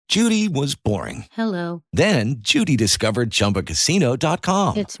Judy was boring. Hello. Then Judy discovered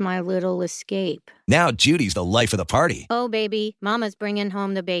ChumbaCasino.com. It's my little escape. Now Judy's the life of the party. Oh, baby, mama's bringing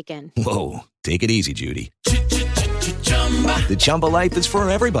home the bacon. Whoa, take it easy, Judy. The Chumba life is for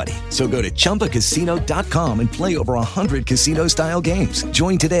everybody. So go to ChumbaCasino.com and play over 100 casino-style games.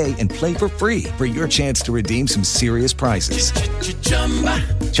 Join today and play for free for your chance to redeem some serious prizes.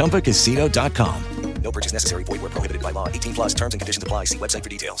 ChumbaCasino.com. No purchase necessary. Void where prohibited by law. 18 plus terms and conditions apply. See website for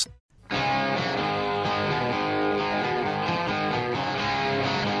details.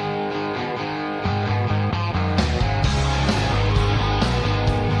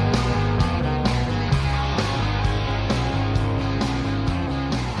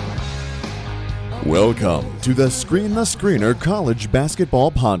 Welcome to the Screen the Screener College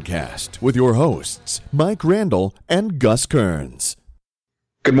Basketball Podcast with your hosts, Mike Randall and Gus Kearns.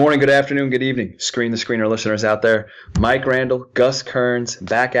 Good morning, good afternoon, good evening, Screen the Screener listeners out there. Mike Randall, Gus Kearns,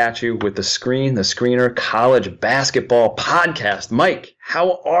 back at you with the Screen the Screener College Basketball Podcast. Mike,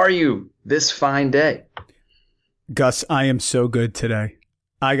 how are you this fine day? Gus, I am so good today.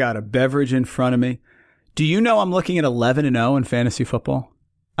 I got a beverage in front of me. Do you know I'm looking at 11-0 in fantasy football?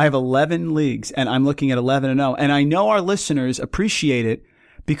 I have 11 leagues, and I'm looking at 11-0. And I know our listeners appreciate it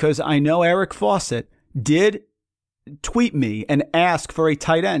because I know Eric Fawcett did tweet me and ask for a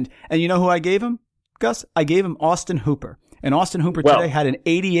tight end. And you know who I gave him, Gus? I gave him Austin Hooper. And Austin Hooper today had an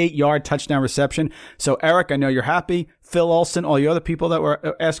 88-yard touchdown reception. So, Eric, I know you're happy. Phil Olsen, all your other people that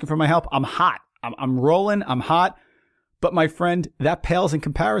were asking for my help. I'm hot. I'm rolling. I'm hot. But, my friend, that pales in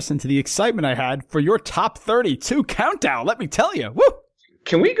comparison to the excitement I had for your top 32 countdown. Let me tell you. Woo!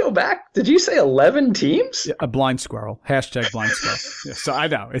 Can we go back? Did you say 11 teams? Yeah, a blind squirrel. Hashtag blind squirrel. Yeah, so I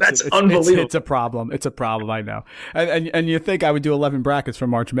know. That's unbelievable. It's a problem. It's a problem, I know. And you think I would do 11 brackets for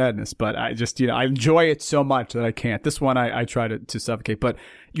March Madness, but I just, I enjoy it so much that I can't. This one I try to suffocate. But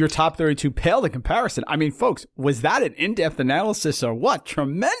your top 32 paled in comparison. I mean, folks, was that an in-depth analysis or what?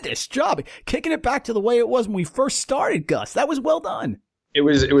 Tremendous job. Kicking it back to the way it was when we first started, Gus. That was well done. It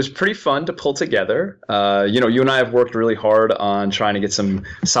was pretty fun to pull together. You and I have worked really hard on trying to get some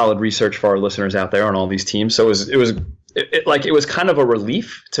solid research for our listeners out there on all these teams. So it was kind of a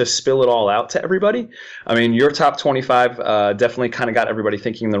relief to spill it all out to everybody. I mean, your top 25 definitely kind of got everybody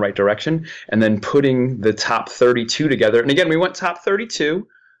thinking in the right direction, and then putting the top 32 together. And again, we went top 32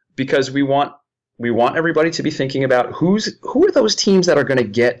 because we want everybody to be thinking about who are those teams that are going to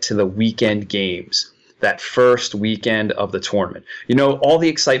get to the weekend games. That first weekend of the tournament. All the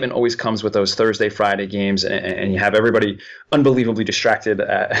excitement always comes with those Thursday, Friday games, and you have everybody unbelievably distracted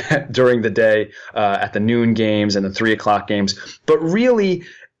during the day at the noon games and the 3 o'clock games. But really,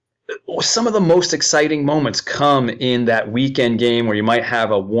 some of the most exciting moments come in that weekend game where you might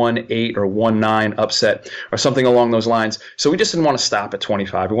have a 1-8 or 1-9 upset or something along those lines. So we just didn't want to stop at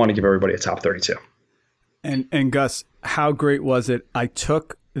 25. We want to give everybody a top 32. And Gus, how great was it? I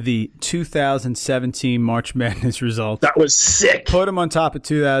took the 2017 March Madness results. That was sick. Put them on top of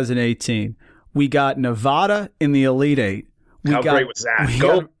 2018. We got Nevada in the Elite Eight. How great was that?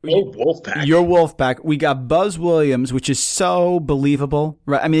 Go Wolfpack. Your Wolfpack. We got Buzz Williams, which is so believable,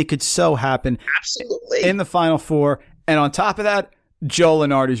 right? I mean, it could so happen. Absolutely. In the Final Four. And on top of that, Joe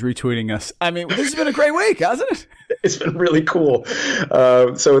Lenardi's retweeting us. I mean, this has been a great week, hasn't it? It's been really cool.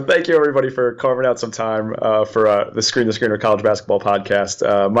 So thank you, everybody, for carving out some time for the Screener College Basketball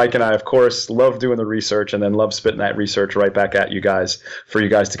Podcast. Mike and I, of course, love doing the research and then love spitting that research right back at you guys for you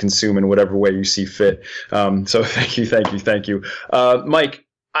guys to consume in whatever way you see fit. So thank you. Mike,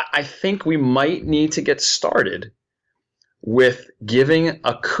 I think we might need to get started with giving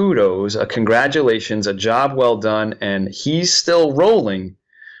a kudos, a congratulations, a job well done, and he's still rolling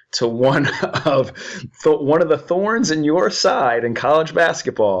to one of the thorns in your side in college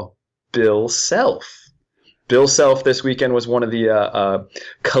basketball, Bill Self. Bill Self this weekend was one of the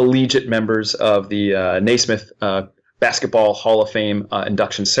collegiate members of the Naismith Basketball Hall of Fame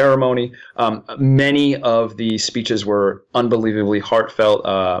induction ceremony. Many of the speeches were unbelievably heartfelt.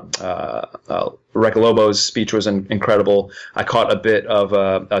 Rec Lobo's speech was incredible. I caught a bit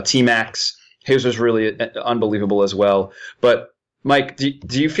of T-Mac's. His was really unbelievable as well. But Mike,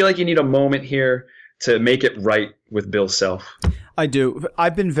 do you feel like you need a moment here to make it right with Bill Self? I do.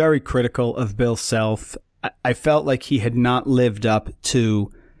 I've been very critical of Bill Self. I felt like he had not lived up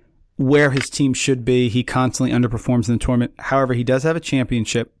to where his team should be. He constantly underperforms in the tournament. However, he does have a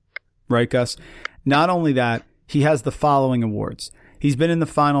championship, right, Gus? Not only that, he has the following awards. He's been in the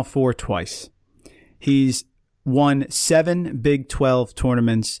Final Four twice. He's won 7 Big 12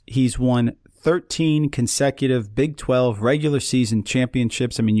 tournaments. He's won 13 consecutive Big 12 regular season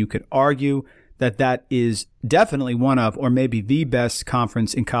championships. I mean, you could argue that is definitely one of, or maybe the best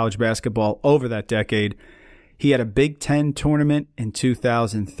conference in college basketball over that decade. He had a Big Ten tournament in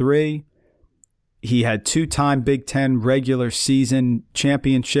 2003. He had 2-time Big Ten regular season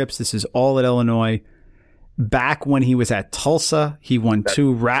championships. This is all at Illinois. Back when he was at Tulsa, he won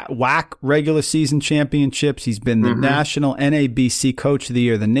 2 WAC regular season championships. He's been the National NABC Coach of the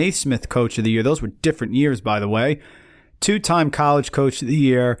Year, the Naismith Coach of the Year. Those were different years, by the way. 2-time College Coach of the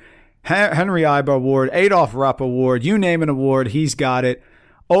Year, Henry Iber Award, Adolph Rupp Award, you name an award, he's got it.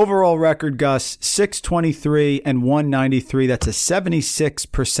 Overall record, Gus, 623 and 193. That's a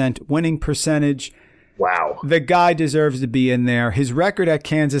 76% winning percentage. Wow. The guy deserves to be in there. His record at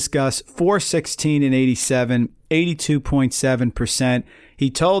Kansas, Gus, 416 and 87, 82.7%.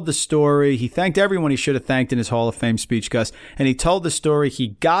 He told the story. He thanked everyone he should have thanked in his Hall of Fame speech, Gus. And he told the story. He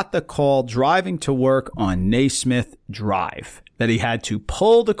got the call driving to work on Naismith Drive, that he had to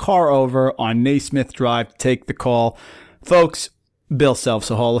pull the car over on Naismith Drive to take the call. Folks, Bill Self's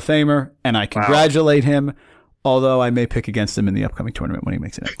a Hall of Famer, and I congratulate him, although I may pick against him in the upcoming tournament when he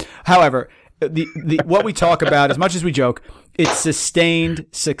makes it in. However, what we talk about, as much as we joke, it's sustained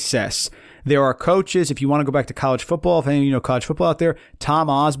success. There are coaches, if you want to go back to college football, if any of you know college football out there, Tom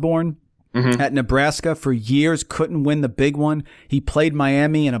Osborne at Nebraska for years couldn't win the big one. He played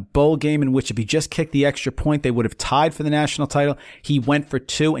Miami in a bowl game in which if he just kicked the extra point, they would have tied for the national title. He went for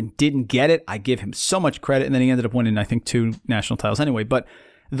 2 and didn't get it. I give him so much credit, and then he ended up winning, I think, 2 national titles anyway. But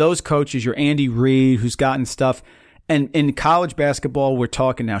those coaches, your Andy Reid, who's gotten stuff. And in college basketball, we're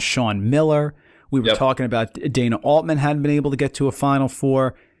talking now Sean Miller. We were talking about Dana Altman hadn't been able to get to a Final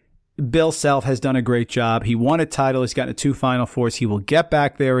Four. Bill Self has done a great job. He won a title. He's gotten to 2 Final Fours. He will get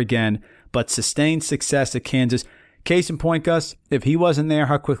back there again, but sustained success at Kansas. Case in point, Gus, if he wasn't there,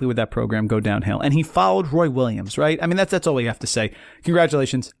 how quickly would that program go downhill? And he followed Roy Williams, right? I mean, that's all we have to say.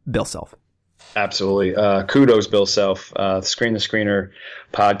 Congratulations, Bill Self. Absolutely. Kudos, Bill Self. Screen the Screener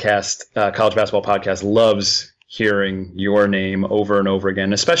podcast, college basketball podcast, loves hearing your name over and over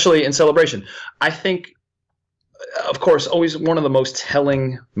again, especially in celebration. I think, of course, always one of the most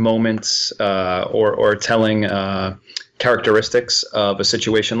telling moments or telling characteristics of a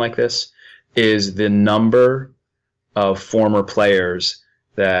situation like this is the number of former players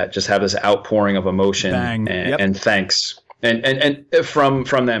that just have this outpouring of emotion and thanks and from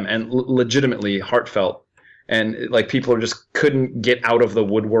them, and legitimately heartfelt, and like people just couldn't get out of the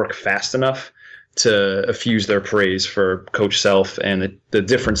woodwork fast enough to effuse their praise for Coach Self and the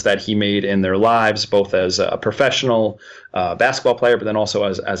difference that he made in their lives, both as a professional basketball player, but then also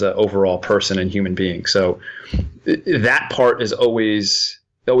as an overall person and human being. So that part is always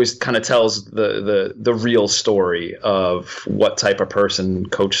kind of tells the real story of what type of person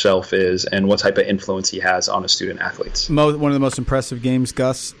Coach Self is and what type of influence he has on his student athletes. One of the most impressive games,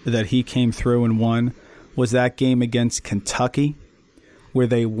 Gus, that he came through and won was that game against Kentucky, where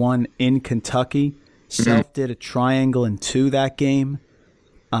they won in Kentucky. Self did a triangle and 2 that game.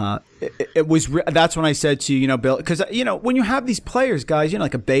 That's when I said to you, Bill, because when you have these players, guys,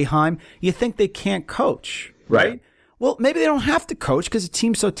 like a Boeheim, you think they can't coach, right? Well, maybe they don't have to coach because the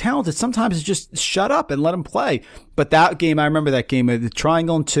team's so talented. Sometimes it's just shut up and let them play. But that game, I remember that game, the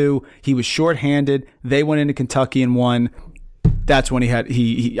triangle and 2. He was shorthanded. They went into Kentucky and won. That's when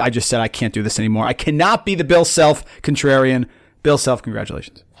I just said, I can't do this anymore. I cannot be the Bill Self contrarian. Bill Self,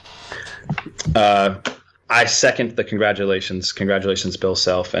 congratulations. I second the congratulations. Congratulations, Bill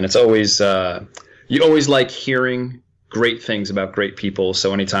Self. And it's always, you always like hearing great things about great people.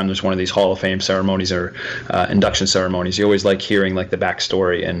 So anytime there's one of these Hall of Fame ceremonies or induction ceremonies, you always like hearing like the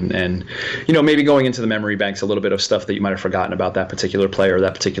backstory and maybe going into the memory banks a little bit of stuff that you might have forgotten about that particular player, or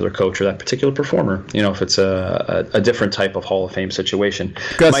that particular coach, or that particular performer. If it's a different type of Hall of Fame situation.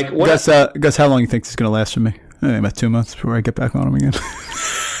 Gus, Mike, Gus, how long do you think this is going to last for me? About 2 months before I get back on him again.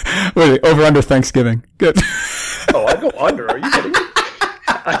 Wait, over under Thanksgiving. Good. Oh, I go under. Are you kidding me?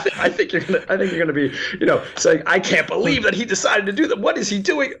 I think you're gonna be, saying, I can't believe that he decided to do that. What is he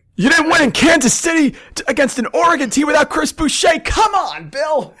doing? You didn't win in Kansas City against an Oregon team without Chris Boucher. Come on,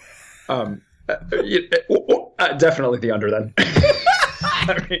 Bill. Definitely the under then.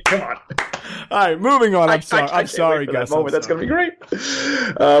 I mean, come on. All right, moving on. I'm sorry, guys. That's going to be great.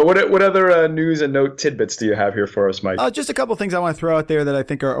 What other news and note tidbits do you have here for us, Mike? Just a couple things I want to throw out there that I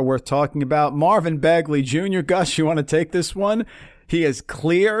think are worth talking about. Marvin Bagley Jr., Gus, you want to take this one? He is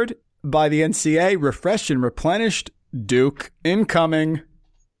cleared by the NCAA, refreshed and replenished. Duke incoming.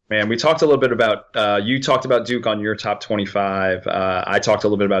 Man, we talked a little bit about you talked about Duke on your top 25. I talked a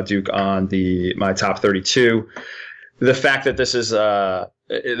little bit about Duke on my top 32. the fact that this is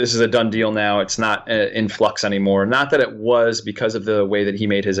a done deal now, it's not in flux anymore. Not that it was because of the way that he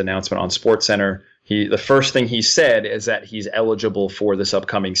made his announcement on SportsCenter. The first thing he said is that he's eligible for this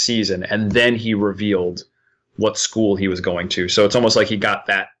upcoming season, and then he revealed what school he was going to. So it's almost like he got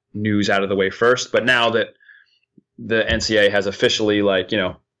that news out of the way first. But now that the NCAA has officially,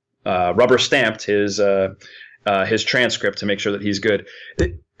 rubber stamped his transcript to make sure that he's good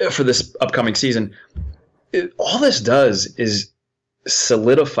for this upcoming season, all this does is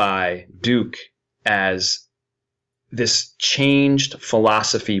solidify Duke as this changed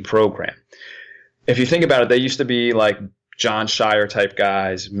philosophy program. If you think about it, they used to be like John Shire type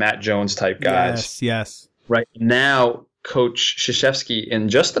guys, Matt Jones type guys. Yes. Right now, Coach Krzyzewski, in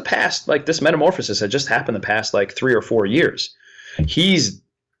just the past, this metamorphosis had just happened the past 3 or 4 years. He's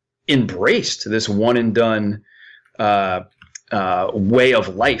embraced this one and done way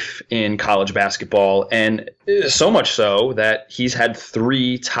of life in college basketball, and so much so that he's had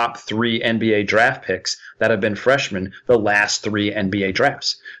 3 top 3 NBA draft picks that have been freshmen the last 3 NBA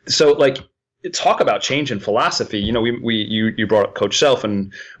drafts. So talk about change in philosophy. You brought up Coach Self,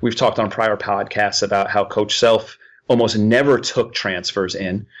 and we've talked on prior podcasts about how Coach Self almost never took transfers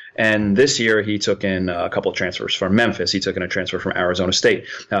in. And this year he took in a couple of transfers from Memphis. He took in a transfer from Arizona State.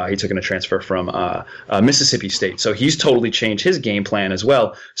 He took in a transfer from Mississippi State. So he's totally changed his game plan as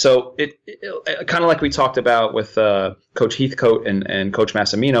well. So it kind of like we talked about with Coach Heathcote and Coach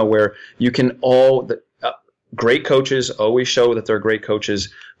Massimino, where you can great coaches always show that they're great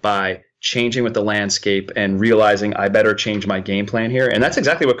coaches by changing with the landscape and realizing I better change my game plan here. And that's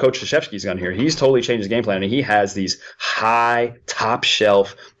exactly what Coach Krzyzewski's done here. He's totally changed his game plan, and he has these high, top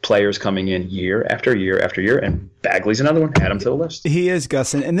shelf players coming in year after year after year, and Bagley's another one. Add him to the list. He is,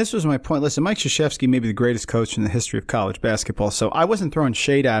 Gus. And this was my point. Listen, Mike Krzyzewski may be the greatest coach in the history of college basketball, so I wasn't throwing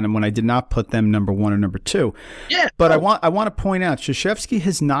shade at him when I did not put them number 1 or number 2. Yeah. But I want to point out, Krzyzewski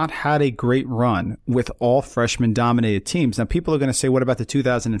has not had a great run with all freshman-dominated teams. Now, people are going to say, what about the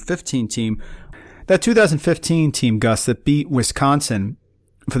 2015 team? That 2015 team, Gus, that beat Wisconsin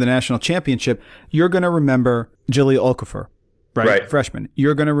for the national championship, you're going to remember Jaleel Okafor, right? Freshman.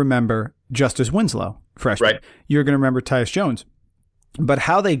 You're going to remember Justice Winslow, freshman. Right. You're going to remember Tyus Jones. But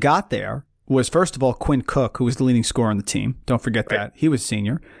how they got there was, first of all, Quinn Cook, who was the leading scorer on the team. Don't forget that. He was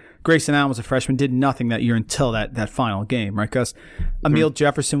senior. Grayson Allen was a freshman, did nothing that year until that final game, right, Gus? Emil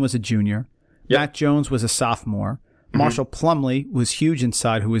Jefferson was a junior. Yep. Matt Jones was a sophomore. Marshall Plumlee was huge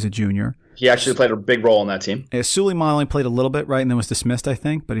inside, who was a junior. He actually played a big role in that team. Suleiman only played a little bit, right, and then was dismissed, I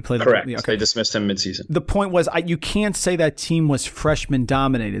think. But he played. Correct. Okay. They dismissed him midseason. The point was, you can't say that team was freshman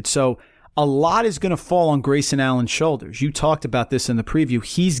dominated. So a lot is going to fall on Grayson Allen's shoulders. You talked about this in the preview.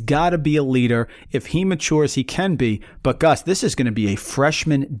 He's got to be a leader. If he matures, he can be. But Gus, this is going to be a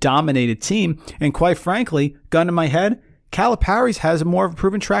freshman dominated team. And quite frankly, gun to my head, Calipari's has a more of a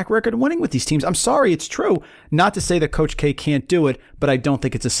proven track record of winning with these teams. I'm sorry, it's true. Not to say that Coach K can't do it, but I don't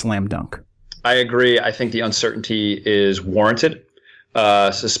think it's a slam dunk. I agree. I think the uncertainty is warranted,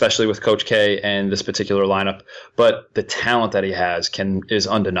 especially with Coach K and this particular lineup. But the talent that he has is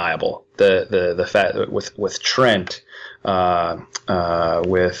undeniable. The fact with Trent,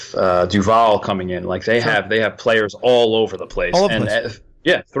 with Duval coming in, they have players all over the place.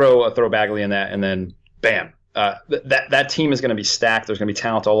 Throw Bagley in that, and then bam. That team is going to be stacked. There's going to be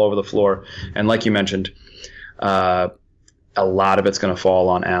talent all over the floor. And like you mentioned, a lot of it's going to fall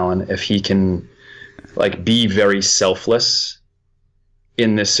on Allen. If he can be very selfless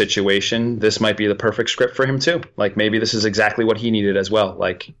in this situation, this might be the perfect script for him too. Maybe this is exactly what he needed as well.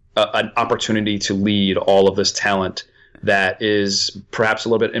 An opportunity to lead all of this talent that is perhaps a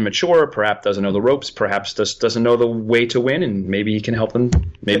little bit immature, perhaps doesn't know the ropes, perhaps just doesn't know the way to win, and maybe he can help them.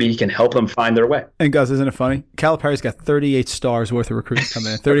 Maybe he can help them find their way. And Gus, isn't it funny? Calipari's got 38 stars worth of recruits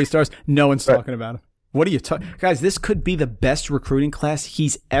coming in. 38 stars. No one's talking about him. What are you talking? Guys, this could be the best recruiting class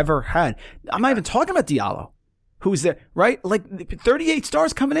he's ever had. I'm not even talking about Diallo, who's there, right? 38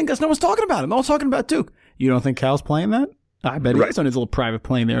 stars coming in, Gus. No one's talking about him. No one's talking about Duke. You don't think Cal's playing that? I bet he is on his little private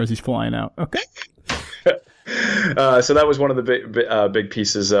plane there as he's flying out. Okay. So that was one of the big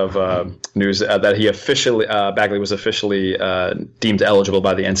pieces of news that he officially Bagley was officially deemed eligible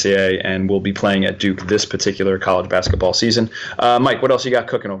by the NCAA and will be playing at Duke this particular college basketball season. Mike, what else you got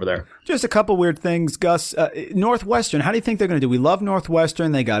cooking over there? Just a couple weird things, Gus. Northwestern, how do you think they're going to do? We love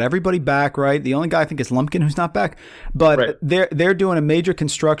Northwestern. They got everybody back, right? The only guy I think is Lumpkin who's not back. But they're doing a major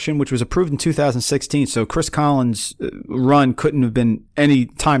construction, which was approved in 2016. So Chris Collins' run couldn't have been any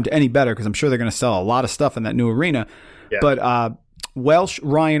better because I'm sure they're going to sell a lot of stuff in that new arena. Yeah. But Welsh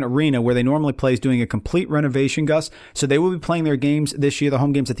Ryan Arena, where they normally play, is doing a complete renovation, Gus. So they will be playing their games this year, the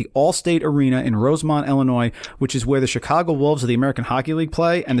home games, at the Allstate Arena in Rosemont, Illinois, which is where the Chicago Wolves of the American Hockey League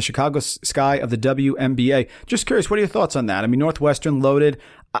play and the Chicago Sky of the WNBA. Just curious, what are your thoughts on that? I mean, Northwestern loaded.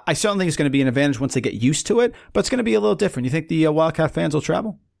 I certainly think it's going to be an advantage once they get used to it, but it's going to be a little different. You think the Wildcat fans will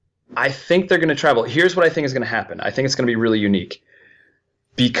travel? I think they're going to travel. Here's what I think is going to happen. I think it's going to be really unique.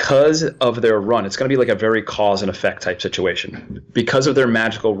 Because of their run, it's going to be like a very cause and effect type situation. Because of their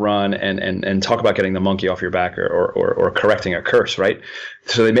magical run and talk about getting the monkey off your back or correcting a curse, right?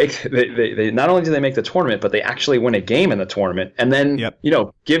 So they not only do they make the tournament, but they actually win a game in the tournament, and then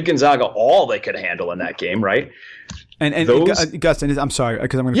give Gonzaga all they could handle in that game, right? And Gus, I'm sorry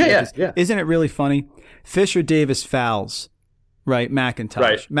because I'm going to forget this. Isn't it really funny? Fisher Davis fouls, right? McIntosh.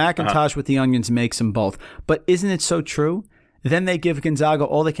 Right. McIntosh with the Onions makes them both. But isn't it so true? Then they give Gonzaga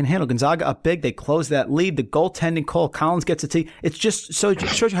all they can handle. Gonzaga up big. They close that lead. The goaltending call. Collins gets a tee. It's just so it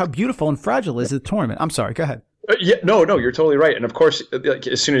shows you how beautiful and fragile is the tournament. I'm sorry. Go ahead. No, you're totally right. And of course, like,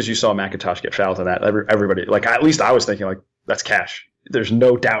 as soon as you saw McIntosh get fouled on that, everybody, like, at least I was thinking, like, that's cash. There's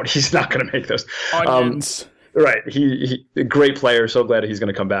no doubt he's not going to make this. Onions. Right. He a great player. So glad he's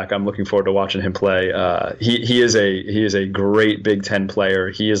going to come back. I'm looking forward to watching him play. He is a great Big Ten player.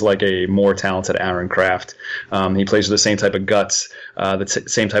 He is like a more talented Aaron Kraft. He plays with the same type of guts, the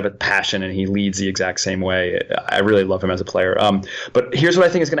same type of passion, and he leads the exact same way. I really love him as a player. But here's what I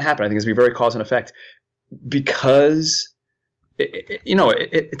think is going to happen. I think it's going to be very cause and effect because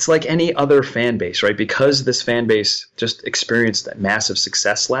it's like any other fan base, right? Because this fan base just experienced that massive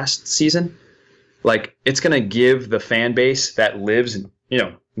success last season. Like, it's going to give the fan base that lives,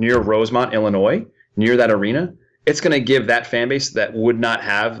 near Rosemont, Illinois, near that arena, it's going to give that fan base that would not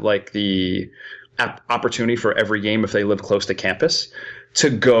have, like, the opportunity for every game if they live close to campus to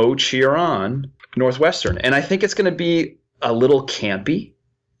go cheer on Northwestern. And I think it's going to be a little campy.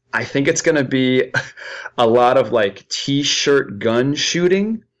 I think it's going to be a lot of, like, T-shirt gun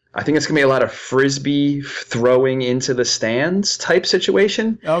shooting. I think it's going to be a lot of Frisbee throwing into the stands type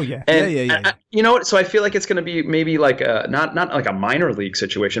situation. Oh, yeah. Yeah. You know what? So I feel like it's going to be maybe like not like a minor league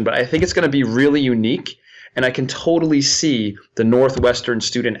situation, but I think it's going to be really unique. And I can totally see the Northwestern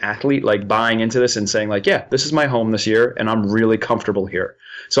student athlete like buying into this and saying like, yeah, this is my home this year and I'm really comfortable here.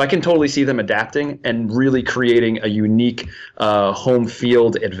 So I can totally see them adapting and really creating a unique home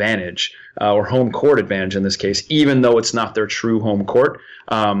field advantage or home court advantage in this case, even though it's not their true home court.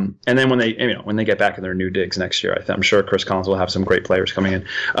 And then when they get back in their new digs next year, I'm sure Chris Collins will have some great players coming in.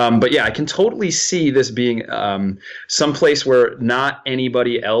 But yeah, I can totally see this being some place where not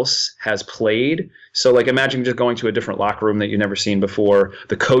anybody else has played. So like imagine just going to a different locker room that you've never seen before.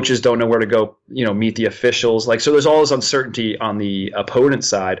 The coaches don't know where to go, meet the officials. Like, so there's all this uncertainty on the opponent's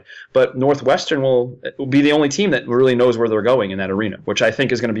side, but Northwestern will be the only team that really knows where they're going in that arena, which I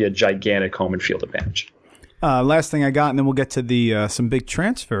think is going to be a gigantic home and field advantage. Last thing I got, and then we'll get to the some big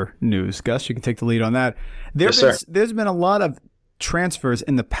transfer news. Gus, you can take the lead on that. There's been a lot of transfers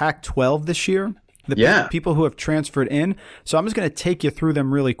in the Pac-12 this year. People who have transferred in. So I'm just going to take you through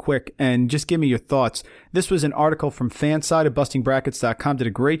them really quick and just give me your thoughts. This was an article from Fanside of bustingbrackets.com. Did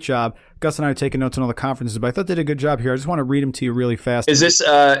a great job. Gus and I are taking notes on all the conferences, but I thought they did a good job here. I just want to read them to you really fast. Is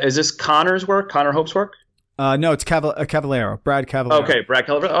this Connor's work? Connor Hope's work? No, it's Cavallero, Brad Cavallero. Okay, Brad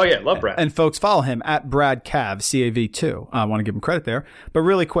Cavallero. Oh, yeah, love Brad. And folks, follow him at Brad Cav, CAV2. I want to give him credit there. But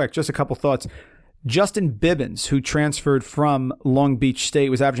really quick, just a couple thoughts. Justin Bibbins, who transferred from Long Beach State,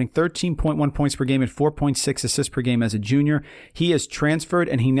 was averaging 13.1 points per game and 4.6 assists per game as a junior. He has transferred,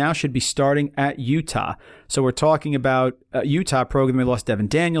 and he now should be starting at Utah. So we're talking about Utah program. They lost Devin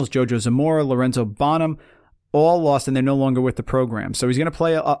Daniels, JoJo Zamora, Lorenzo Bonham, all lost, and they're no longer with the program. So he's going to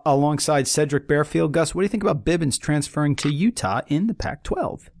play alongside Cedric Bearfield. Gus, what do you think about Bibbins transferring to Utah in the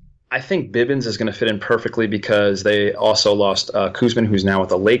Pac-12? I think Bibbins is going to fit in perfectly because they also lost Kuzman, who's now with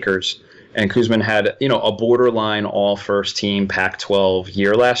the Lakers. And Kuzman had, a borderline all-first team Pac-12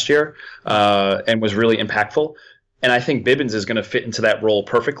 year last year and was really impactful. And I think Bibbins is going to fit into that role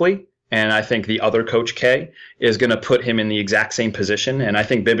perfectly. And I think the other Coach K is going to put him in the exact same position. And I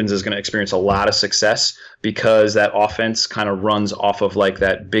think Bibbins is going to experience a lot of success because that offense kind of runs off of like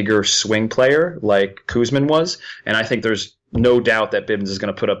that bigger swing player like Kuzman was. And I think there's no doubt that Bibbins is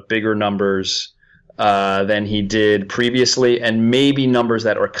going to put up bigger numbers than he did previously, and maybe numbers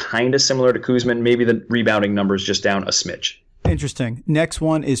that are kind of similar to Kuzman. Maybe the rebounding numbers just down a smidge. Interesting. Next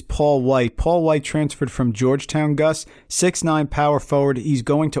one is Paul White. Paul White transferred from Georgetown, Gus, 6'9" power forward. He's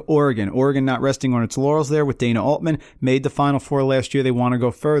going to Oregon. Oregon not resting on its laurels there with Dana Altman. Made the Final Four last year. They want to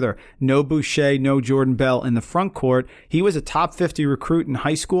go further. No Boucher, no Jordan Bell in the front court. He was a top 50 recruit in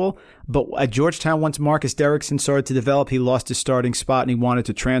high school, But at Georgetown, once Marcus Derrickson started to develop, he lost his starting spot and he wanted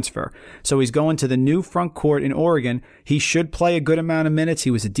to transfer. So he's going to the new front court in Oregon. He should play a good amount of minutes.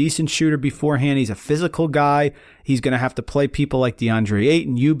 He was a decent shooter beforehand. He's a physical guy. He's going to have to play people like DeAndre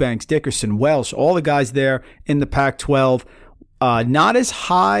Ayton, Eubanks, Dickerson, Welsh, all the guys there in the Pac-12. Not as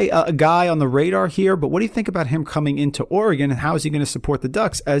high a guy on the radar here, but what do you think about him coming into Oregon, and how is he going to support the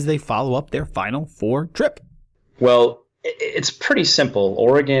Ducks as they follow up their Final Four trip? Well, it's pretty simple.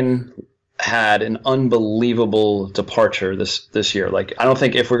 Oregon had an unbelievable departure this year. Like, I don't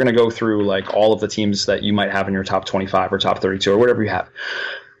think if we're going to go through like all of the teams that you might have in your top 25 or top 32 or whatever you have,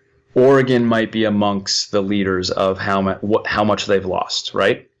 Oregon might be amongst the leaders of how much they've lost,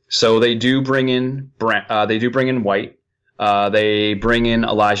 right? So they do bring in White. They bring in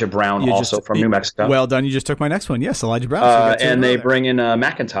Elijah Brown from New Mexico. Well done. You just took my next one. Yes, Elijah Brown. And they bring in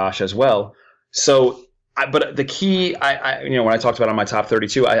McIntosh as well. So, but the key, when I talked about on my top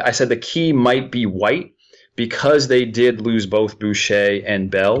 32, I said the key might be White, because they did lose both Boucher and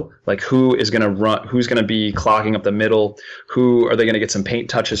Bell. Like, who is going to run? Who's going to be clogging up the middle? Who are they going to get some paint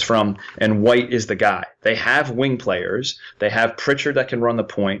touches from? And White is the guy. They have wing players. They have Pritchard that can run the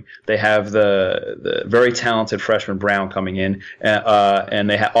point. They have the very talented freshman Brown coming in, and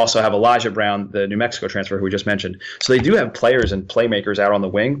they also have Elijah Brown, the New Mexico transfer who we just mentioned. So they do have players and playmakers out on the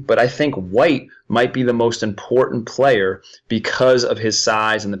wing. But I think White might be the most important player because of his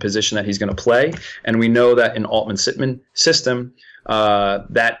size and the position that he's going to play. And we know that in Altman-Sittman's system,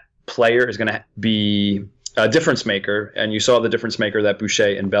 that player is going to be a difference maker, and you saw the difference maker that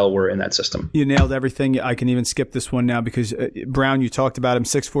Boucher and Bell were in that system. You nailed everything. I can even skip this one now because Brown, you talked about him,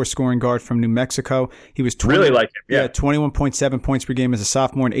 6'4" scoring guard from New Mexico. He was really like him. Yeah, 21.7 points per game as a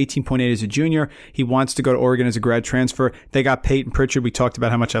sophomore and 18.8 as a junior. He wants to go to Oregon as a grad transfer. They got Peyton Pritchard. We talked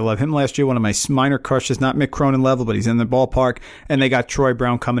about how much I love him last year. One of my minor crushes, not Mick Cronin level, but he's in the ballpark. And they got Troy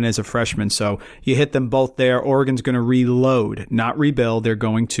Brown coming as a freshman. So you hit them both there. Oregon's going to reload, not rebuild. They're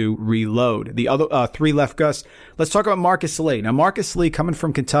going to reload. The other three left, Gus. Let's talk about Marcus Lee. Now, Marcus Lee, coming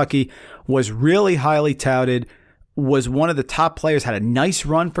from Kentucky, was really highly touted, was one of the top players, had a nice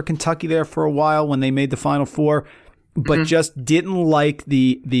run for Kentucky there for a while when they made the Final Four, but just didn't like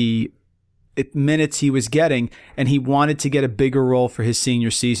the minutes he was getting, and he wanted to get a bigger role for his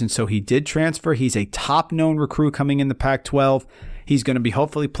senior season, so he did transfer. He's a top-known recruit coming in the Pac-12. He's going to be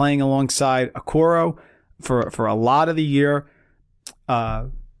hopefully playing alongside Okoro for a lot of the year.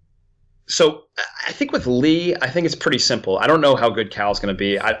 So I think with Lee, I think it's pretty simple. I don't know how good Cal's going to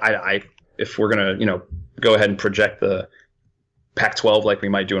be. If we're going to, go ahead and project the Pac-12 like we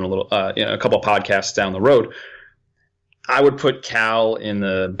might do in a couple of podcasts down the road, I would put Cal in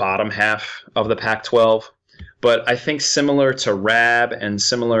the bottom half of the Pac-12. But I think similar to Rab and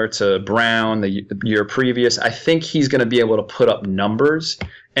similar to Brown the year previous, I think he's going to be able to put up numbers.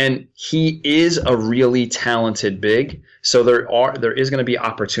 And he is a really talented big. So there is going to be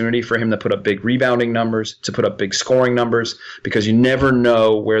opportunity for him to put up big rebounding numbers, to put up big scoring numbers, because you never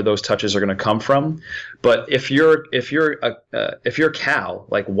know where those touches are going to come from. But if you're Cal,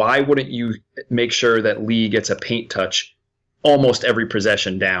 like, why wouldn't you make sure that Lee gets a paint touch almost every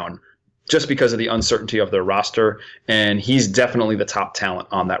possession down? Just because of the uncertainty of their roster, and he's definitely the top talent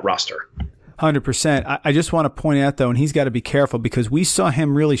on that roster. 100%. I just want to point out, though, and he's got to be careful because we saw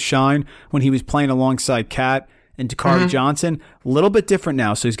him really shine when he was playing alongside Cat and Dakari Johnson. A little bit different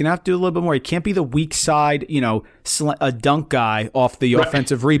now, so he's going to have to do a little bit more. He can't be the weak side, a dunk guy off the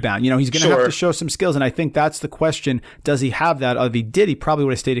offensive rebound. He's going to have to show some skills, and I think that's the question. Does he have that? If he did, he probably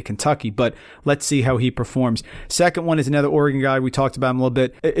would have stayed at Kentucky, but let's see how he performs. Second one is another Oregon guy. We talked about him a little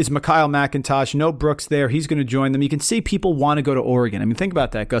bit. Is Mikhail McIntosh. No Brooks there. He's going to join them. You can see people want to go to Oregon. I mean, think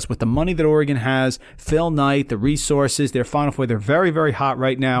about that, Gus. With the money that Oregon has, Phil Knight, the resources, their Final Four, they're very, very hot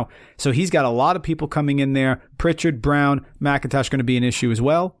right now. So he's got a lot of people coming in there. Pritchard, Brown, McIntosh going to be an issue as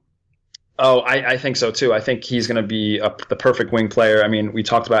well. Oh, I think so too. I think he's going to be the perfect wing player. I mean, we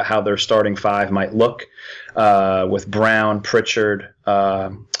talked about how their starting five might look with Brown, Pritchard,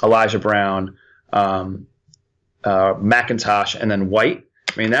 Elijah Brown, McIntosh, and then White.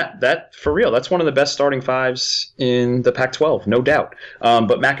 I mean, that for real, that's one of the best starting fives in the Pac-12, no doubt.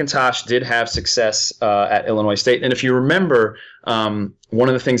 But McIntosh did have success at Illinois State. And if you remember, one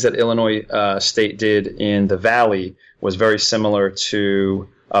of the things that Illinois State did in the Valley was very similar to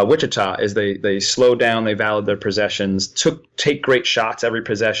Wichita, is they slowed down, they valued their possessions, take great shots every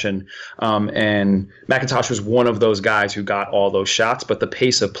possession, and McIntosh was one of those guys who got all those shots. But the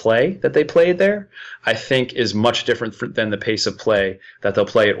pace of play that they played there, I think, is much different than the pace of play that they'll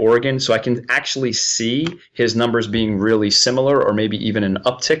play at Oregon. So I can actually see his numbers being really similar, or maybe even an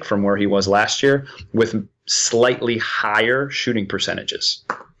uptick from where he was last year, with slightly higher shooting percentages.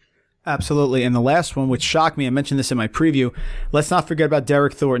 Absolutely. And the last one, which shocked me, I mentioned this in my preview, let's not forget about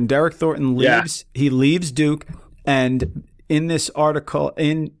Derek Thornton. Derek Thornton leaves. Yeah. He leaves Duke. And in this article,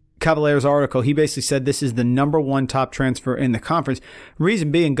 in Cavalier's article, he basically said this is the number one top transfer in the conference. Reason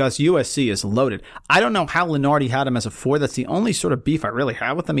being, Gus, USC is loaded. I don't know how Lenardi had him as a 4. That's the only sort of beef I really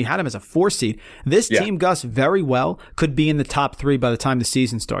have with him. He had him as a 4 seed. This team, Gus, very well could be in the top 3 by the time the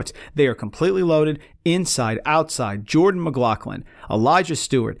season starts. They are completely loaded, inside, outside. Jordan McLaughlin, Elijah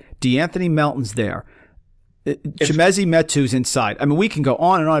Stewart, DeAnthony Melton's there. Chimezi Metu's inside. I mean, we can go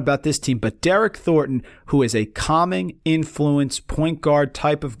on and on about this team, but Derek Thornton, who is a calming influence point guard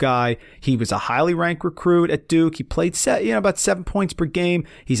type of guy, he was a highly ranked recruit at Duke. He played about 7 points per game.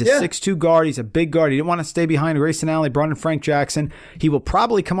 He's a 6'2 guard. He's a big guard. He didn't want to stay behind Grayson Allen. He brought in Frank Jackson. He will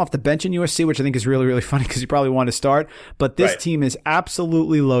probably come off the bench in USC, which I think is really, really funny because he probably wanted to start. But this team is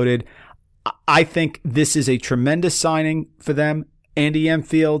absolutely loaded. I think this is a tremendous signing for them. Andy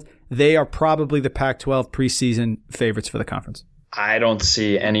Enfield, they are probably the Pac-12 preseason favorites for the conference. I don't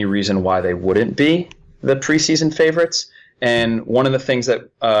see any reason why they wouldn't be the preseason favorites. And one of the things that,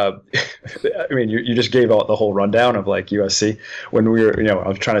 I mean, you just gave out the whole rundown of like USC when we were, I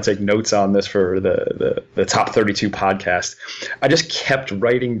was trying to take notes on this for the top 32 podcast. I just kept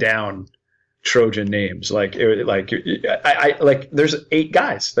writing down Trojan names. There's 8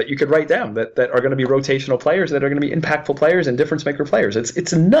 guys that you could write down that are going to be rotational players, that are going to be impactful players and difference maker players.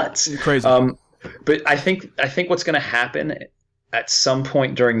 It's nuts. It's crazy. But I think what's going to happen at some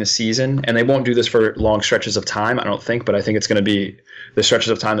point during the season, and they won't do this for long stretches of time, I don't think, but I think it's going to be the stretches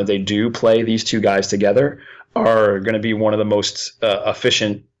of time that they do play these 2 guys together are going to be one of the most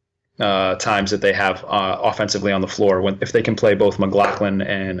efficient times that they have offensively on the floor if they can play both McLaughlin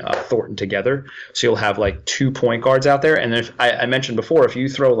and Thornton together. So you'll have like 2 point guards out there. And if I mentioned before, if you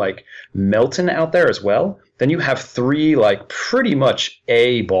throw like Melton out there as well, then you have 3 like pretty much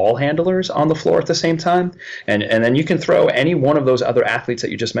A ball handlers on the floor at the same time. And then you can throw any one of those other athletes that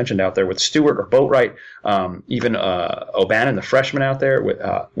you just mentioned out there with Stewart or Boatwright, even O'Bannon, the freshman out there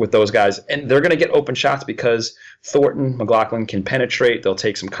with those guys. And they're going to get open shots because Thornton, McLaughlin can penetrate. They'll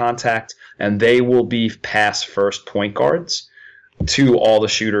take some contact, and they will be pass first point guards to all the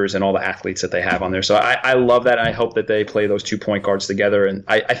shooters and all the athletes that they have on there. So I love that. I hope that they play those 2 point guards together. And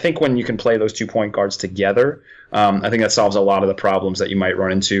I think when you can play those 2 point guards together, I think that solves a lot of the problems that you might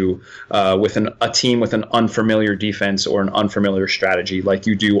run into with a team with an unfamiliar defense or an unfamiliar strategy like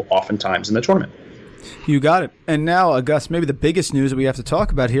you do oftentimes in the tournament. You got it. And now, Gus, maybe the biggest news that we have to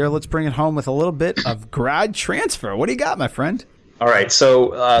talk about here. Let's bring it home with a little bit of grad transfer. What do you got, my friend? All right. So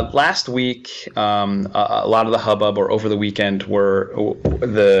last week, a lot of the hubbub, or over the weekend, were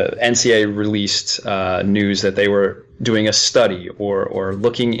the NCAA released news that they were doing a study or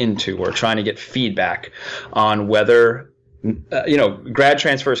looking into or trying to get feedback on whether, grad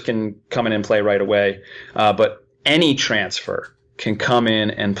transfers can come in and play right away, but any transfer can come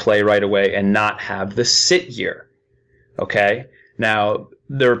in and play right away and not have the sit year. Okay. Now,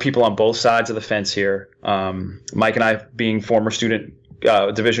 there are people on both sides of the fence here. Mike and I, being former student,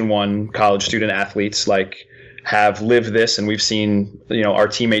 Division I college student athletes, have lived this, and we've seen, our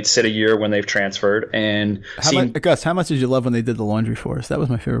teammates sit a year when they've transferred. And Gus, how much did you love when they did the laundry for us? That was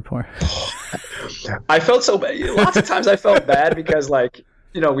my favorite part. I felt so bad. Lots of times I felt bad because,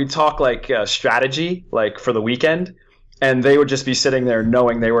 we talk strategy, for the weekend. And they would just be sitting there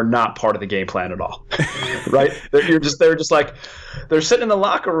knowing they were not part of the game plan at all, right? They're just like, they're sitting in the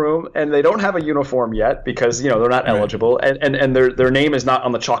locker room and they don't have a uniform yet because, they're not eligible, and their name is not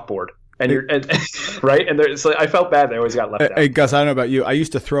on the chalkboard. And right? And so I felt bad they always got left out. Hey, Gus, I don't know about you. I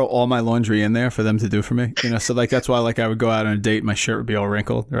used to throw all my laundry in there for them to do for me. So that's why I would go out on a date, my shirt would be all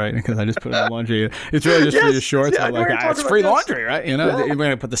wrinkled, right? Because I just put in the laundry. It's really just for your shorts. Yeah, I'm it's free laundry, right? You're going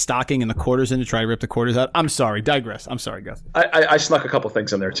to put the stocking and the quarters in to try to rip the quarters out. I'm sorry. Digress. I'm sorry, Gus. I snuck a couple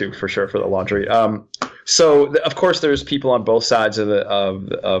things in there too, for sure, for the laundry. So of course there's people on both sides of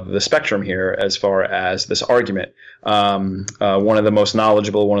the spectrum here as far as this argument. One of the most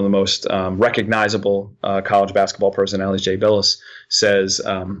knowledgeable, one of the most recognizable college basketball personalities, Jay Billis, says,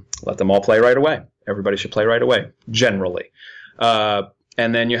 let them all play right away. Everybody should play right away, generally. And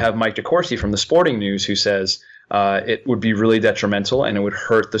then you have Mike DeCourcy from the Sporting News who says it would be really detrimental and it would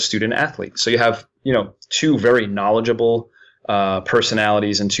hurt the student athlete. So you have, 2 very knowledgeable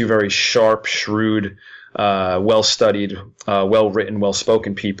personalities and 2 very sharp, shrewd, well-studied, well-written,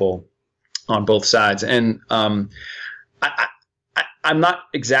 well-spoken people on both sides. And I'm not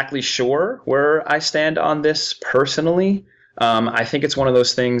exactly sure where I stand on this personally. I think it's one of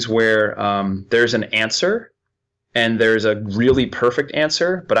those things where there's an answer and there's a really perfect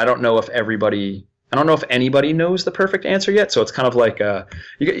answer, but I don't know if everybody I don't know if anybody knows the perfect answer yet. So it's kind of like,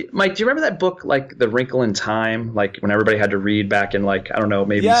 Mike, do you remember that book, like The Wrinkle in Time? Like when everybody had to read back in like, I don't know,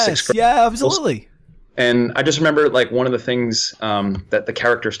 maybe sixth grade. Yeah, absolutely. And I just remember like one of the things that the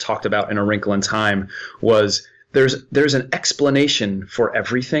characters talked about in A Wrinkle in Time was there's an explanation for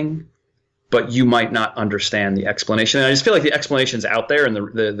everything, but you might not understand the explanation. And I just feel like the explanation's out there and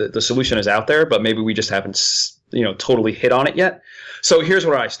the solution is out there, but maybe we just haven't totally hit on it yet. So here's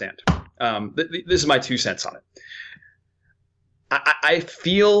where I stand. This is my 2 cents on it. I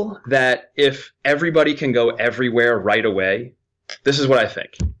feel that if everybody can go everywhere right away, this is what I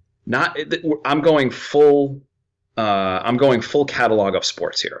think. I'm going full catalog of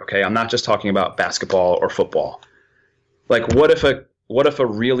sports here. Okay, I'm not just talking about basketball or football. Like, what if a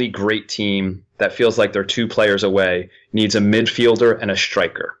really great team that feels like they're 2 players away needs a midfielder and a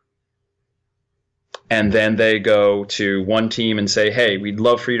striker? And then they go to one team and say, hey, we'd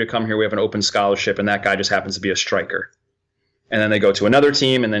love for you to come here. We have an open scholarship, and that guy just happens to be a striker. And then they go to another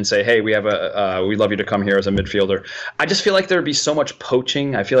team and then say, hey, we'd love you to come here as a midfielder. I just feel like there'd be so much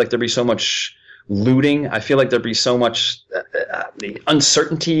poaching. I feel like there'd be so much looting. I feel like there'd be so much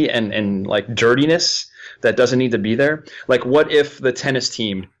uncertainty and like dirtiness that doesn't need to be there. Like, what if the tennis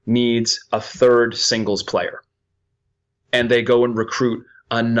team needs a 3rd singles player and they go and recruit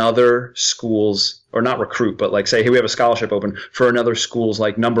another school's, or not recruit, but like say, hey, we have a scholarship open for another school's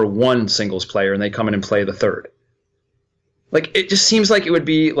like number 1 singles player, and they come in and play the 3rd. Like, it just seems like it would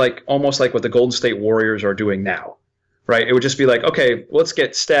be like almost like what the Golden State Warriors are doing now, right? It would just be like, okay, let's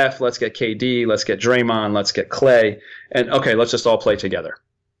get Steph, let's get KD, let's get Draymond, let's get Clay, and okay, let's just all play together.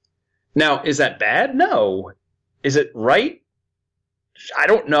 Now, is that bad? No. Is it right? I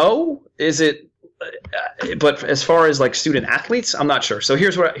don't know. Is it? But as far as like student athletes, I'm not sure. So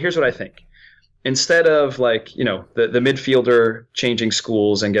here's what I think. Instead of like, the midfielder changing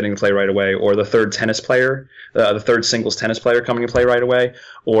schools and getting to play right away, or the 3rd tennis player, the 3rd singles tennis player coming to play right away,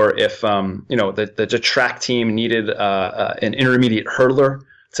 or if the track team needed an intermediate hurdler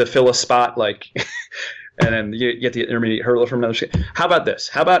to fill a spot, like, and then you get the intermediate hurdler from another. How about this?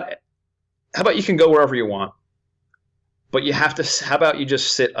 How about you can go wherever you want, but you have to. How about you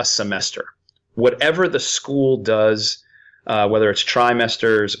just sit a semester? Whatever the school does, whether it's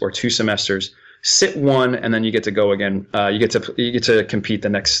trimesters or 2 semesters. Sit one, and then you get to go again. You get to compete the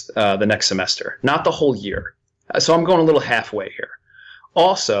next semester, not the whole year. So I'm going a little halfway here.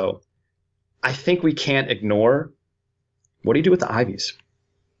 Also, I think we can't ignore, what do you do with the Ivies?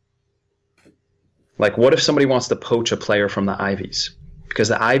 Like, what if somebody wants to poach a player from the Ivies? Because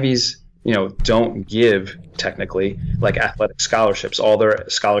the Ivies, don't give technically like athletic scholarships. All their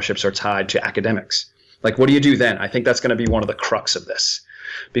scholarships are tied to academics. Like, what do you do then? I think that's going to be one of the crux of this.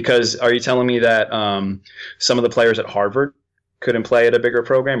 Because are you telling me that some of the players at Harvard couldn't play at a bigger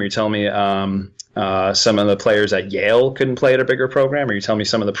program? Are you telling me some of the players at Yale couldn't play at a bigger program? Are you telling me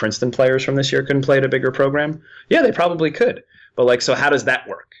some of the Princeton players from this year couldn't play at a bigger program? Yeah, they probably could. But like, so how does that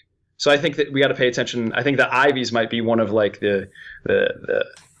work? So I think that we got to pay attention. I think the Ivies might be one of like that's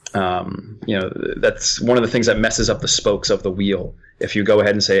one of the things that messes up the spokes of the wheel. If you go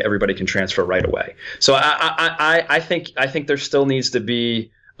ahead and say everybody can transfer right away. So I think there still needs to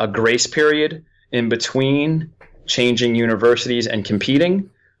be a grace period in between changing universities and competing.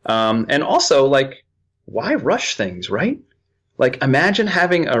 And also, like, why rush things, right? Like, imagine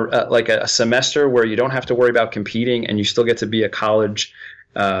having a semester where you don't have to worry about competing and you still get to be a college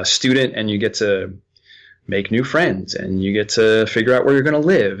student, and you get to make new friends, and you get to figure out where you're going to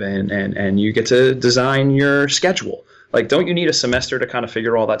live, and you get to design your schedule. Like, don't you need a semester to kind of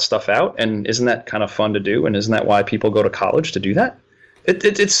figure all that stuff out? And isn't that kind of fun to do? And isn't that why people go to college, to do that?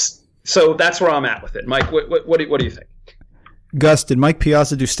 It's so that's where I'm at with it. Mike, what do you think? Gus, did Mike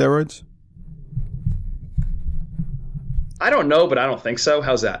Piazza do steroids? I don't know, but I don't think so.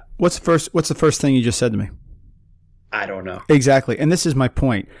 How's that? What's the first thing you just said to me? I don't know. Exactly. And this is my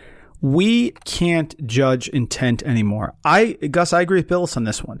point. We can't judge intent anymore. Gus, I agree with Billis on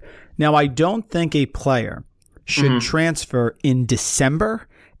this one. Now, I don't think a player should transfer in December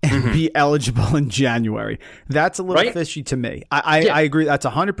and be eligible in January. That's a little fishy to me. I agree. That's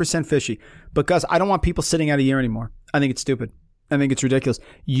 100% fishy. But Gus, I don't want people sitting out a year anymore. I think it's stupid. I think it's ridiculous.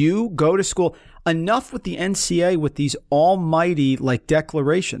 You go to school. Enough with the NCAA with these almighty like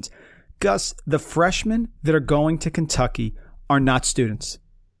declarations. Gus, the freshmen that are going to Kentucky are not students.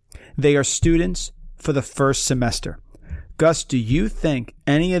 They are students for the first semester. Gus, do you think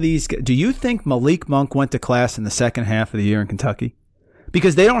any of these? Do you think Malik Monk went to class in the second half of the year in Kentucky?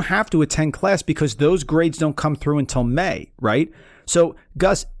 because they don't have to attend class because those grades don't come through until May, right? So,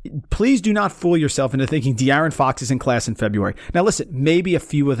 Gus, please do not fool yourself into thinking De'Aaron Fox is in class in February. Now, listen, maybe a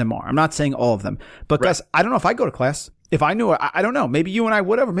few of them are. I'm not saying all of them. But, right. Gus, I don't know if I go to class. If I knew, I don't know. Maybe you and I,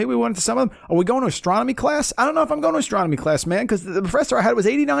 whatever. Maybe we went to some of them. Are we going to astronomy class? I don't know if I'm going to astronomy class, man, because the professor I had was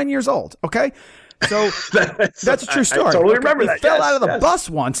 89 years old, okay? So that's a true story. I totally remember that. He fell out of the bus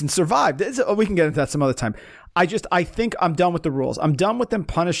once and survived. We can get into that some other time. I think I'm done with the rules. I'm done with them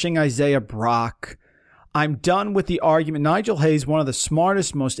punishing Isaiah Brock. I'm done with the argument. Nigel Hayes, one of the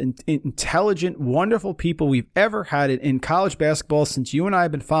smartest, most intelligent, wonderful people we've ever had in college basketball since you and I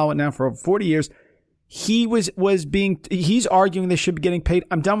have been following now for over 40 years. He's arguing they should be getting paid.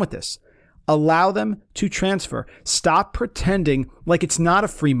 I'm done with this. Allow them to transfer. Stop pretending like it's not a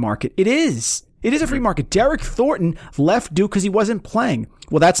free market. It is. It is a free market. Derek Thornton left Duke because he wasn't playing.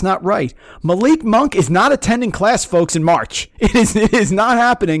 Well, that's not right. Malik Monk is not attending class, folks, in March. It is not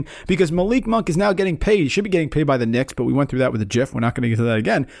happening because Malik Monk is now getting paid. He should be getting paid by the Knicks, but we went through that with the GIF. We're not going to get to that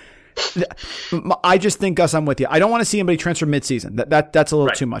again. I just think, Gus, I'm with you. I don't want to see anybody transfer midseason. That's a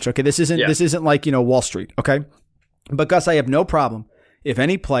little too much. Okay, this isn't like, Wall Street. Okay, but Gus, I have no problem if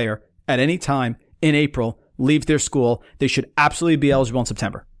any player at any time in April leaves their school. They should absolutely be eligible in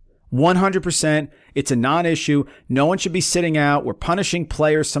September. 100%. It's a non-issue. No one should be sitting out. We're punishing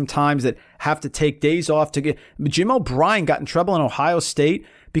players sometimes that have to take days off to get. Jim O'Brien got in trouble in Ohio State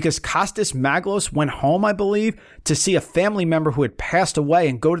because Costas Maglos went home, I believe, to see a family member who had passed away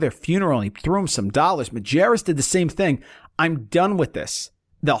and go to their funeral, and he threw him some dollars. Majerus did the same thing. I'm done with this.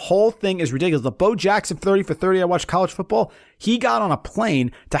 The whole thing is ridiculous. The Bo Jackson 30 for 30, I watched college football. He got on a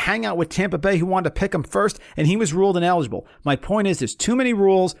plane to hang out with Tampa Bay, who wanted to pick him first, and he was ruled ineligible. My point is there's too many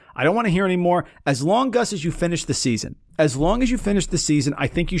rules. I don't want to hear any more. As long, Gus, as you finish the season, I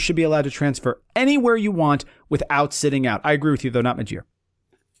think you should be allowed to transfer anywhere you want without sitting out. I agree with you, though, not Majir.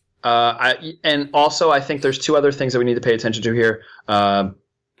 And also, I think there's two other things that we need to pay attention to here.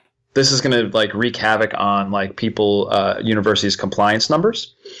 This is going to wreak havoc on universities' compliance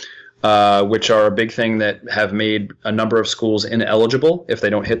numbers, which are a big thing that have made a number of schools ineligible if they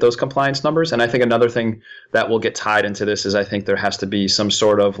don't hit those compliance numbers. And I think another thing that will get tied into this is I think there has to be some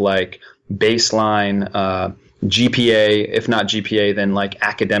sort of baseline GPA, if not GPA, then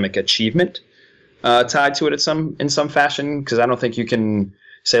academic achievement tied to it in some fashion, because I don't think you can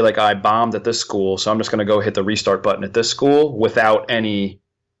say I bombed at this school, so I'm just going to go hit the restart button at this school without any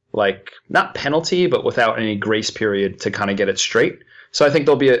not penalty, but without any grace period to kind of get it straight. So I think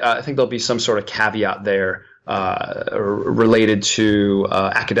there'll be some sort of caveat there related to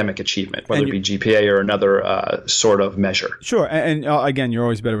academic achievement, whether it be GPA or another sort of measure. Sure. And again, you're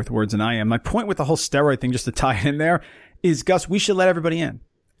always better with words than I am. My point with the whole steroid thing, just to tie in there, is, Gus, we should let everybody in.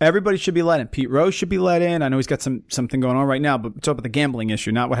 Everybody should be let in. Pete Rose should be let in. I know he's got something going on right now, but talk about the gambling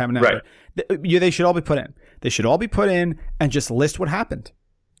issue, not what happened now. Right. They should all be put in. They should all be put in and just list what happened.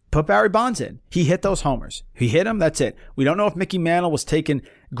 Put Barry Bonds in. He hit those homers. He hit them. That's it. We don't know if Mickey Mantle was taking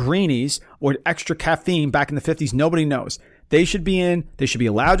greenies or extra caffeine back in the 50s. Nobody knows. They should be in. They should be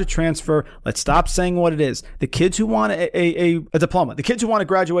allowed to transfer. Let's stop saying what it is. The kids who want a diploma, the kids who want a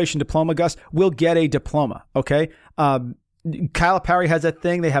graduation diploma, Gus, will get a diploma. Okay. Calipari has that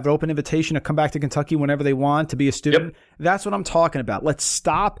thing. They have an open invitation to come back to Kentucky whenever they want to be a student. Yep. That's what I'm talking about. Let's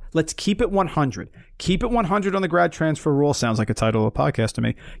stop. Let's keep it 100. Keep it 100 on the grad transfer rule. Sounds like a title of a podcast to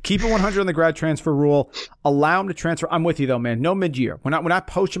me. Keep it 100 on the grad transfer rule. Allow them to transfer. I'm with you though, man. No mid-year. We're not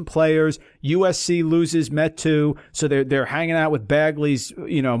poaching players. USC loses Met 2, so they're hanging out with Bagley's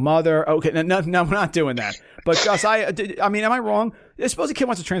mother. Okay, no, we're not doing that. But Gus, I mean, am I wrong? Suppose a kid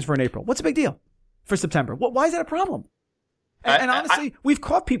wants to transfer in April. What's the big deal for September? Why is that a problem? And honestly, we've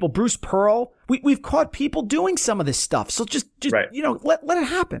caught people. Bruce Pearl. We've caught people doing some of this stuff. So just right. Let it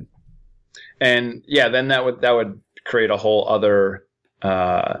happen. And yeah, then that would create a whole other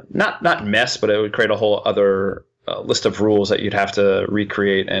not mess, but it would create a whole other list of rules that you'd have to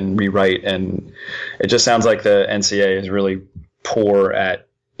recreate and rewrite. And it just sounds like the NCAA is really poor at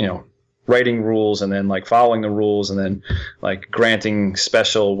writing rules and then following the rules and then granting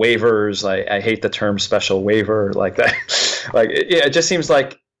special waivers. I hate the term special waiver like that. It just seems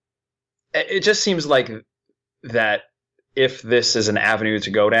like that if this is an avenue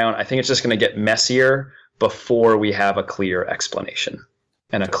to go down, I think it's just going to get messier before we have a clear explanation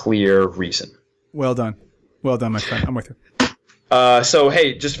and a clear reason. Well done, my friend. I'm with you. So,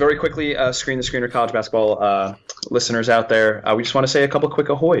 hey, just very quickly, Screen the Screener college basketball listeners out there, we just want to say a couple quick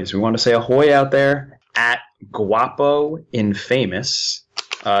ahoys. We want to say ahoy out there at Guapo Infamous.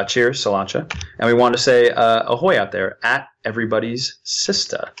 Cheers, Salancha. And we want to say ahoy out there at everybody's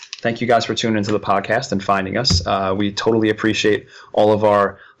sister. Thank you guys for tuning into the podcast and finding us. We totally appreciate all of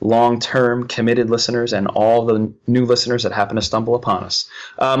our long-term committed listeners and all the new listeners that happen to stumble upon us.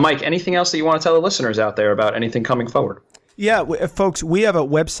 Mike, anything else that you want to tell the listeners out there about anything coming forward? Yeah, folks, we have a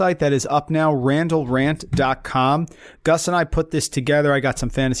website that is up now, randallrant.com. Gus and I put this together. I got some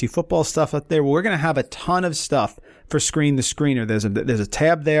fantasy football stuff up there. We're going to have a ton of stuff for Screen the Screener. There's a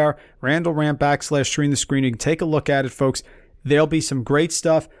tab there, randallrant.com/Screen the Screener. You can take a look at it, folks. There'll be some great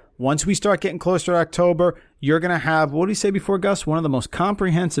stuff. Once we start getting closer to October, you're going to have, what did you say before, Gus? One of the most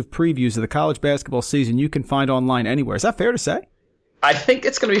comprehensive previews of the college basketball season you can find online anywhere. Is that fair to say? I think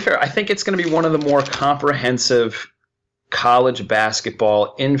it's going to be fair. I think it's going to be one of the more comprehensive college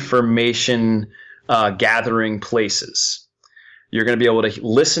basketball information gathering places. You're going to be able to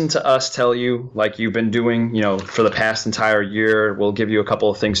listen to us tell you, like you've been doing, for the past entire year. We'll give you a couple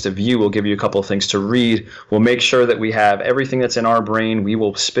of things to view. We'll give you a couple of things to read. We'll make sure that we have everything that's in our brain. We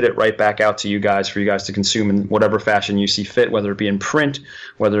will spit it right back out to you guys for you guys to consume in whatever fashion you see fit, whether it be in print,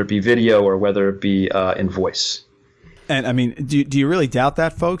 whether it be video, or whether it be in voice. And, I mean, do you really doubt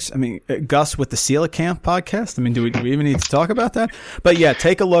that, folks? I mean, Gus with the Coelacanth podcast? I mean, do we even need to talk about that? But, yeah,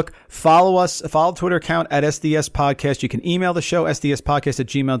 take a look. Follow us. Follow the Twitter account at SDS Podcast. You can email the show,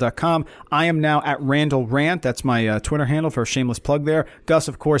 sdspodcast@gmail.com. I am now at Randall Rant. That's my Twitter handle for a shameless plug there. Gus,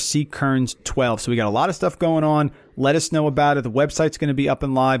 of course, C. Kearns 12. So we got a lot of stuff going on. Let us know about it. The website's going to be up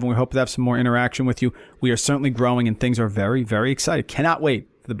and live, and we hope to have some more interaction with you. We are certainly growing, and things are very, very excited. Cannot wait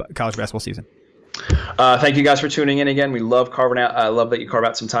for the college basketball season. Thank you guys for tuning in again. We love carving out. I love that you carve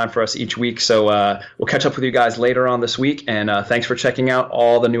out some time for us each week. So we'll catch up with you guys later on this week. And thanks for checking out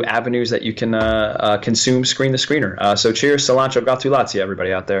all the new avenues that you can consume Screen the Screener. So cheers, Cilantro, Gratulati,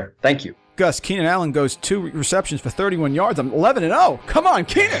 everybody out there. Thank you. Gus, Keenan Allen goes 2 receptions for 31 yards. I'm 11-0. Come on,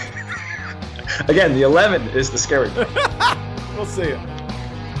 Keenan. Again, the 11 is the scary part. We'll see you.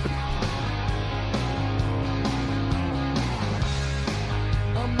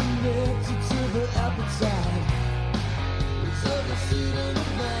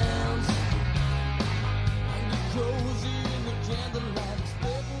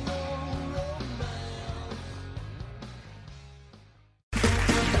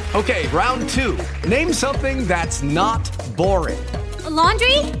 Okay, round 2. Name something that's not boring. A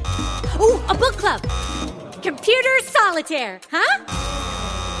laundry? Ooh, a book club. Computer solitaire, huh?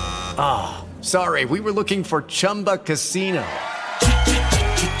 Ah, oh, sorry, we were looking for Chumba Casino.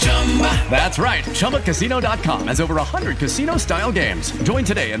 That's right, ChumbaCasino.com has over 100 casino-style games. Join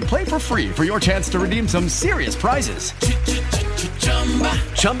today and play for free for your chance to redeem some serious prizes.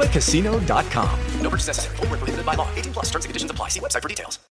 ChumbaCasino.com. No purchase necessary. Void where prohibited by law. 18+ terms and conditions apply. See website for details.